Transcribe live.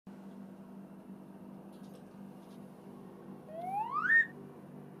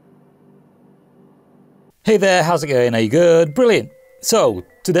Hey there, how's it going? Are you good? Brilliant. So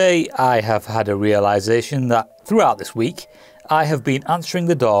today I have had a realization that throughout this week I have been answering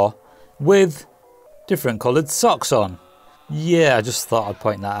the door with different coloured socks on. Yeah, I just thought I'd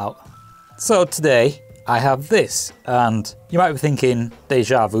point that out. So today I have this, and you might be thinking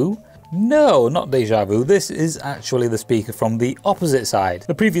deja vu. No, not deja vu. This is actually the speaker from the opposite side.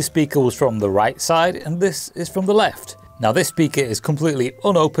 The previous speaker was from the right side and this is from the left. Now this speaker is completely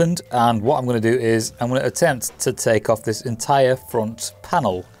unopened, and what I'm going to do is I'm going to attempt to take off this entire front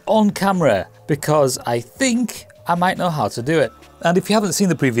panel on camera because I think I might know how to do it. And if you haven't seen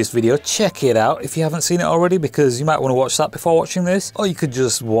the previous video, check it out if you haven't seen it already, because you might want to watch that before watching this, or you could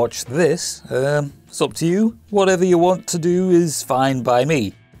just watch this. It's up to you. Whatever you want to do is fine by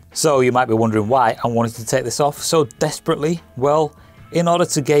me. So you might be wondering why I wanted to take this off so desperately. Well, in order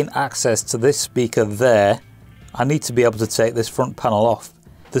to gain access to this speaker there, I need to be able to take this front panel off.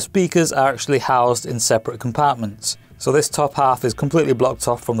 The speakers are actually housed in separate compartments. So this top half is completely blocked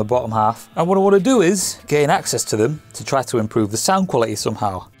off from the bottom half. And what I want to do is gain access to them to try to improve the sound quality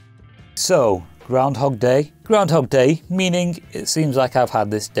somehow. So, Groundhog Day. Groundhog Day, meaning it seems like I've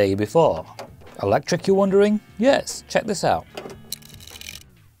had this day before. Electric, you're wondering? Yes, check this out.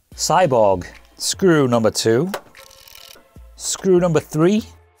 Cyborg. Screw number 2. Screw number 3.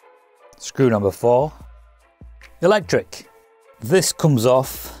 Screw number 4. Electric. This comes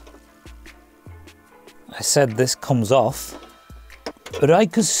off. I said this comes off.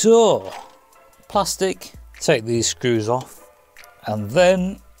 Like so. Plastic. Take these screws off. And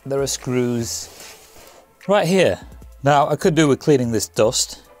then there are screws right here. Now I could do with cleaning this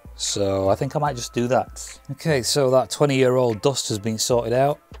dust, so I think I might just do that. Okay, so that 20-year-old dust has been sorted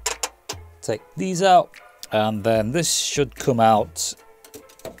out. Take these out. And then this should come out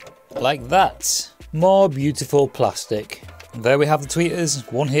like that. More beautiful plastic. There we have the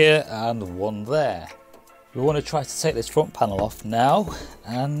tweeters, one here and one there. We want to try to take this front panel off now,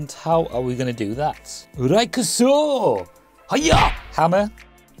 and how are we going to do that? Like so! Hiya! Hammer.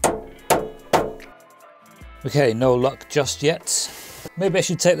 Okay, no luck just yet. Maybe I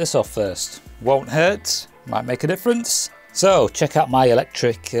should take this off first. Won't hurt, might make a difference. So, check out my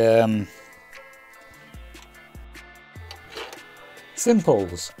electric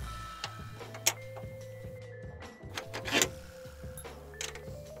simples.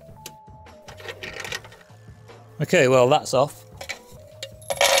 Okay, well that's off.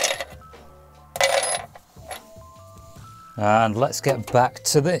 And let's get back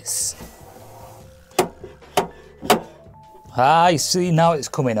to this. Ah, you see, now it's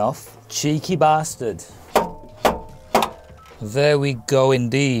coming off. Cheeky bastard. There we go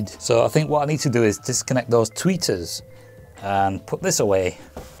indeed. So I think what I need to do is disconnect those tweeters and put this away.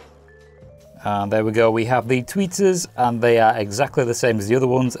 And there we go, we have the tweeters, and they are exactly the same as the other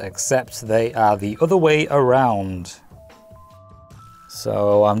ones, except they are the other way around.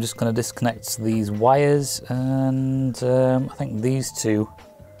 So I'm just going to disconnect these wires, and I think these two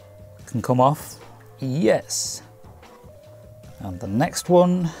can come off. Yes. And the next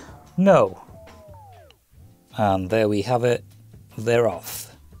one, no. And there we have it, they're off.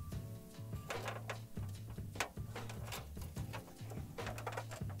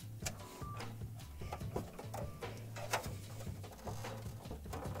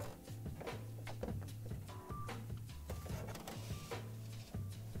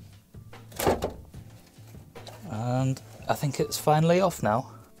 And I think it's finally off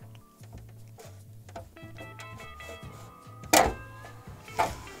now.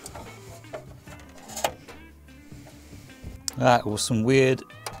 That was some weird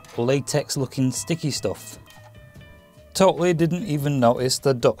latex looking sticky stuff. Totally didn't even notice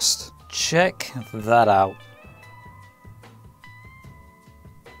the dust. Check that out.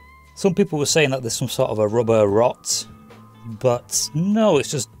 Some people were saying that there's some sort of a rubber rot, but no, it's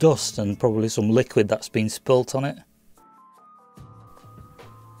just dust and probably some liquid that's been spilt on it.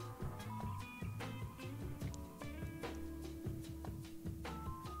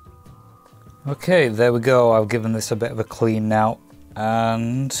 Okay, there we go. I've given this a bit of a clean now,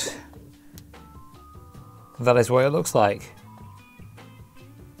 and that is what it looks like.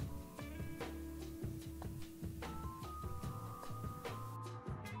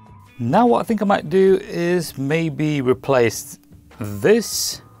 Now what I think I might do is maybe replace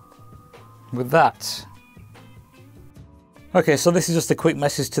this with that. Okay, so this is just a quick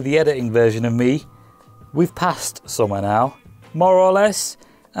message to the editing version of me. We've passed summer now, more or less,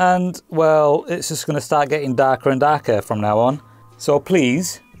 and well, it's just going to start getting darker and darker from now on. So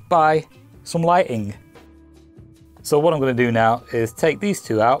please buy some lighting. So what I'm going to do now is take these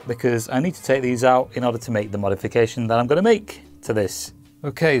two out, because I need to take these out in order to make the modification that I'm going to make to this.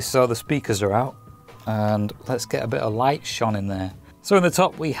 Okay, so the speakers are out. and let's get a bit of light shone in there. So in the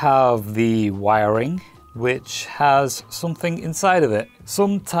top we have the wiring, which has something inside of it,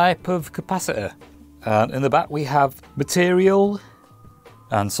 some type of capacitor. And in the back we have material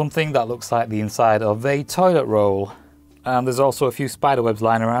and something that looks like the inside of a toilet roll. And there's also a few spider webs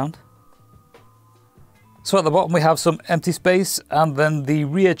lying around. So at the bottom we have some empty space, and then the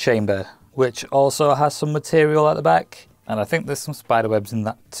rear chamber, which also has some material at the back. And I think there's some spider webs in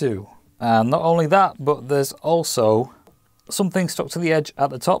that too. And not only that, but there's also something stuck to the edge at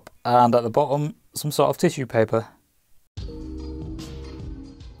the top, and at the bottom some sort of tissue paper.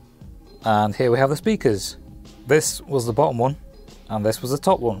 And here we have the speakers. This was the bottom one, and this was the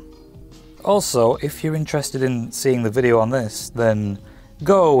top one. Also, if you're interested in seeing the video on this, then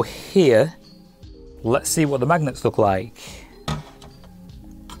go here. Let's see what the magnets look like.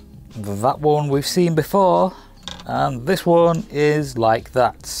 That one we've seen before, and this one is like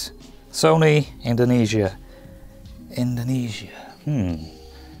that. SONY, Indonesia. Indonesia.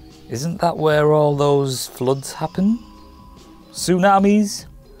 Isn't that where all those floods happen? Tsunamis?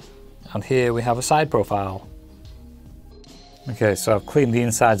 And here we have a side profile. Okay, so I've cleaned the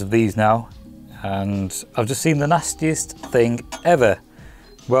insides of these now, and I've just seen the nastiest thing ever.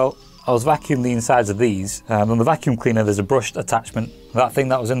 Well, I was vacuuming the insides of these, and on the vacuum cleaner there's a brushed attachment. That thing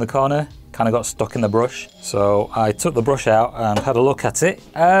that was in the corner kind of got stuck in the brush. So I took the brush out and had a look at it,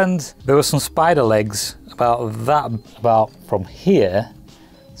 and there were some spider legs about from here,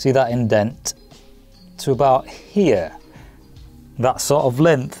 see that indent, to about here. That sort of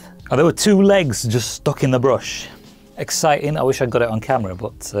length. And there were two legs just stuck in the brush. Exciting, I wish I'd got it on camera,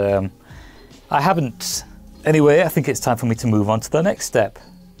 but I haven't. Anyway, I think it's time for me to move on to the next step.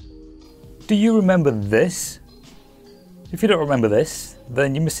 Do you remember this? If you don't remember this,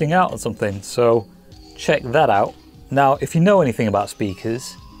 then you're missing out on something, so check that out. Now, if you know anything about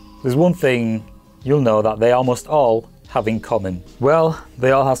speakers, there's one thing you'll know that they almost all have in common. Well,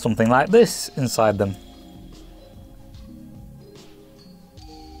 they all have something like this inside them.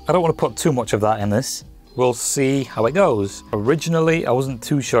 I don't want to put too much of that in this. We'll see how it goes. Originally, I wasn't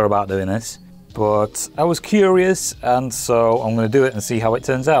too sure about doing this, but I was curious, and so I'm going to do it and see how it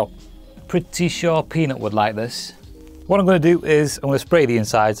turns out. Pretty sure Peanut would like this. What I'm going to do is I'm going to spray the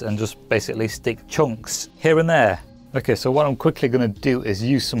insides and just basically stick chunks here and there. Okay, so what I'm quickly going to do is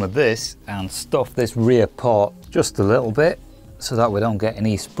use some of this and stuff this rear port just a little bit so that we don't get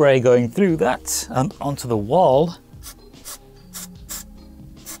any spray going through that and onto the wall.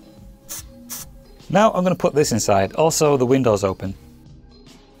 Now I'm going to put this inside. Also, the window's open.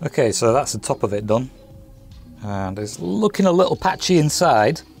 Okay, so that's the top of it done. And it's looking a little patchy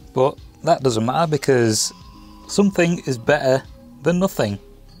inside, but that doesn't matter because something is better than nothing.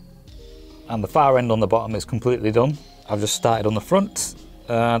 And the far end on the bottom is completely done. I've just started on the front,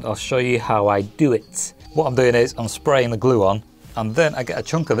 and I'll show you how I do it. What I'm doing is I'm spraying the glue on, and then I get a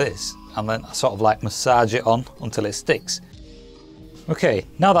chunk of this, and then I sort of like massage it on until it sticks. Okay,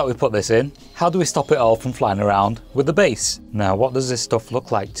 now that we've put this in, how do we stop it all from flying around with the base? Now, what does this stuff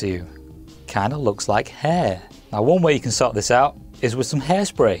look like to you? Kinda looks like hair. Now, one way you can sort this out is with some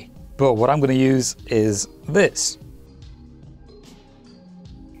hairspray. But what I'm going to use is this.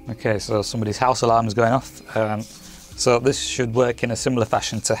 Okay, so somebody's house alarm is going off. So this should work in a similar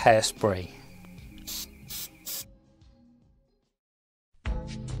fashion to hairspray.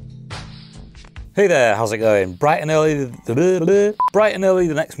 Hey there, how's it going? Bright and early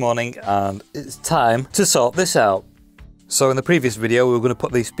the next morning, and it's time to sort this out. So in the previous video we were going to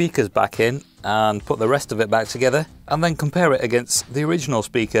put these speakers back in and put the rest of it back together and then compare it against the original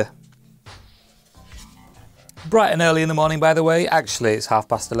speaker. Bright and early in the morning, by the way. Actually, it's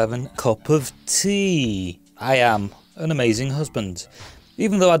 11:30. Cup of tea. I am an amazing husband.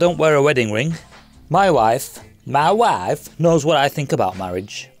 Even though I don't wear a wedding ring, my wife knows what I think about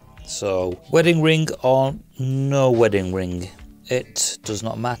marriage. So, wedding ring or no wedding ring, it does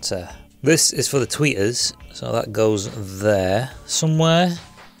not matter. This is for the tweeters, so that goes there somewhere.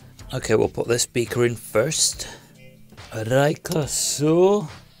 Okay, we'll put this speaker in first. Like so.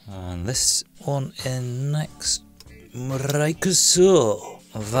 And this one in next. Like so.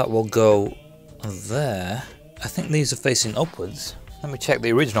 That will go there. I think these are facing upwards. Let me check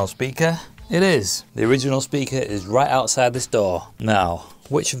the original speaker. It is. The original speaker is right outside this door. Now,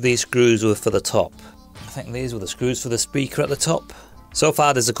 which of these screws were for the top? I think these were the screws for the speaker at the top. So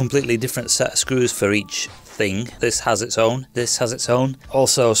far there's a completely different set of screws for each thing. This has its own, this has its own.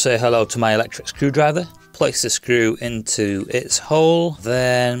 Also say hello to my electric screwdriver. Place the screw into its hole,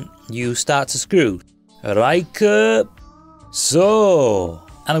 then you start to screw. Like so.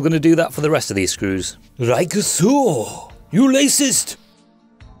 And I'm going to do that for the rest of these screws. Like so. You racist.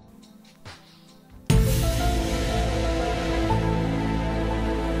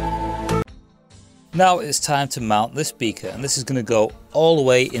 Now it's time to mount this speaker, and this is going to go all the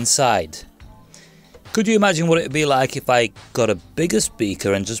way inside. Could you imagine what it would be like if I got a bigger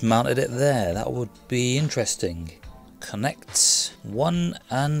speaker and just mounted it there? That would be interesting. Connect 1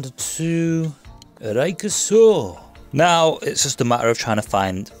 and 2, like so. Now it's just a matter of trying to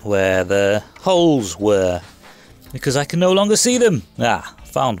find where the holes were, because I can no longer see them. Ah,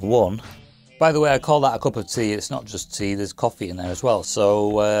 found one. By the way, I call that a cup of tea. It's not just tea, there's coffee in there as well.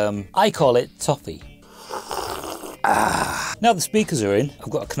 So I call it toffee. Now the speakers are in,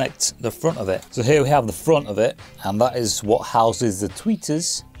 I've got to connect the front of it. So here we have the front of it, and that is what houses the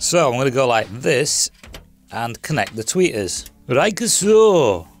tweeters. So I'm going to go like this and connect the tweeters. Like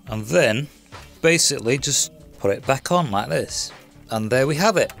so. And then basically just put it back on like this. And there we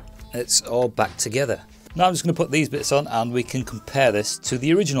have it. It's all back together. Now I'm just going to put these bits on and we can compare this to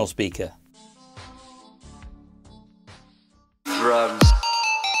the original speaker. Drugs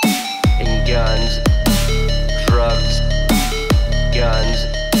and guns. Drugs, guns,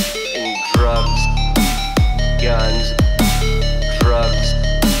 and drugs. Guns, drugs,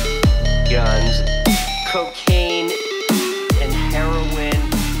 guns, cocaine.